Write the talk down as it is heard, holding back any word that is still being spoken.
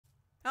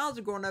How's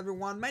it going,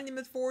 everyone? My name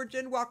is Forge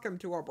and welcome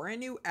to our brand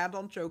new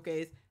add-on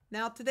showcase.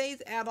 Now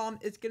today's add-on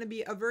is going to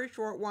be a very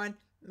short one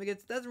because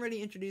it doesn't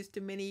really introduce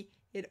too many.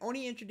 It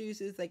only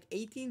introduces like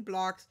 18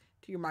 blocks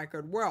to your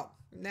Minecraft world.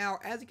 Now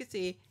as you can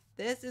see,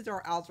 this is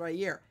our house right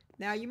here.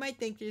 Now you might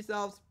think to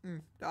yourselves, I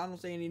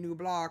don't see any new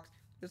blocks.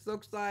 This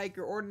looks like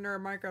your ordinary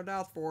Minecraft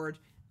house, Forge.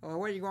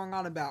 What are you going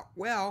on about?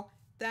 Well,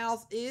 the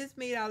house is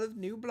made out of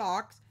new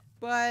blocks,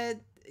 but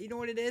you know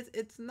what it is?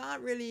 It's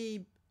not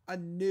really a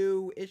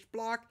new-ish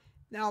block.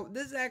 Now,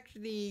 this is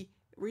actually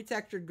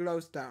retextured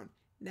glowstone.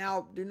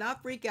 Now, do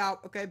not freak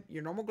out, okay?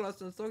 Your normal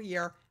glowstone is still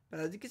here, but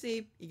as you can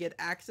see, you get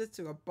access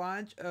to a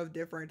bunch of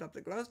different types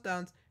of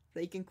glowstones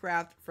that you can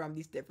craft from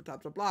these different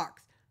types of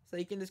blocks. So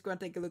you can just go and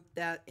take a look at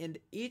that, and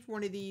each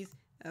one of these,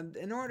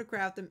 in order to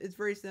craft them, it's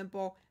very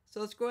simple.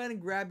 So let's go ahead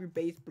and grab your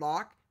base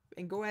block,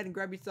 and go ahead and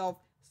grab yourself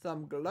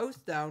some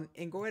glowstone,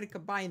 and go ahead and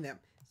combine them.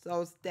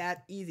 So it's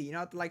that easy. You don't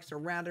have to like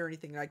surround it or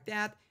anything like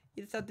that.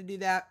 You just have to do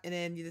that, and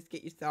then you just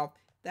get yourself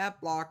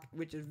that block,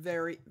 which is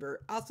very, very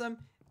awesome.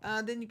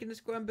 Then you can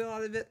just go and build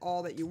out of it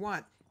all that you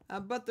want.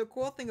 But the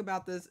cool thing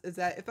about this is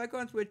that if I go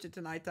and switch it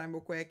to nighttime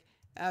real quick,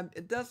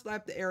 it does light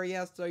up the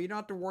area, so you don't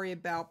have to worry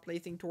about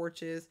placing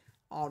torches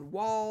on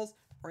walls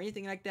or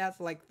anything like that.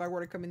 So like if I were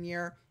to come in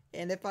here,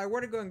 and if I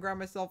were to go and grab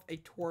myself a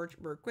torch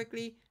very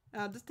quickly,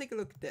 just take a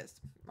look at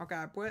this. Okay,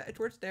 I put a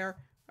torch there,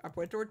 I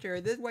put a torch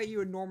here. This is what you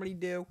would normally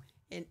do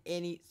in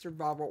any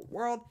survival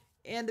world.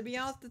 And to be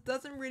honest, it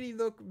doesn't really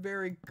look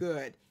very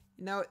good.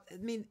 You know, I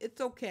mean, it's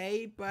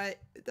okay, but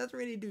it doesn't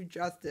really do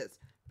justice.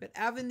 But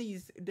having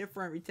these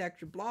different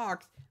retextured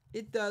blocks,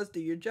 it does do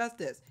you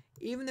justice.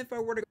 Even if I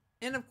were to,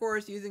 and of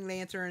course, using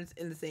lanterns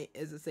is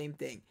the same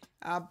thing.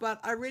 But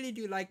I really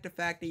do like the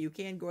fact that you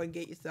can go and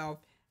get yourself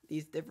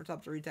these different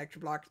types of retextured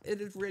blocks. It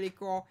is really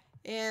cool.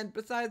 And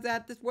besides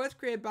that, this was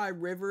created by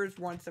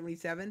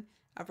Rivers177.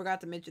 I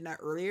forgot to mention that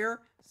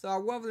earlier. So I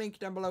will have a link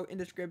down below in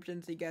the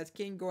description so you guys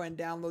can go and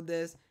download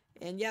this.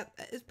 And yeah,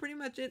 that is pretty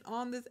much it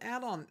on this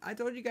add-on. I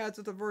told you guys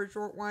it's a very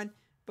short one,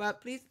 but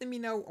please let me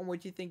know on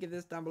what you think of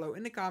this down below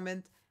in the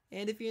comments.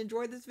 And if you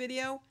enjoyed this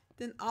video,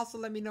 then also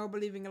let me know by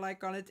leaving a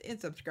like on it and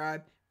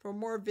subscribe for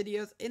more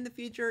videos in the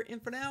future.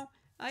 And for now,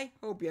 I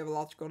hope you have a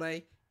logical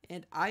day,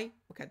 and I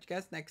will catch you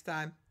guys next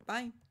time.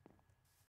 Bye.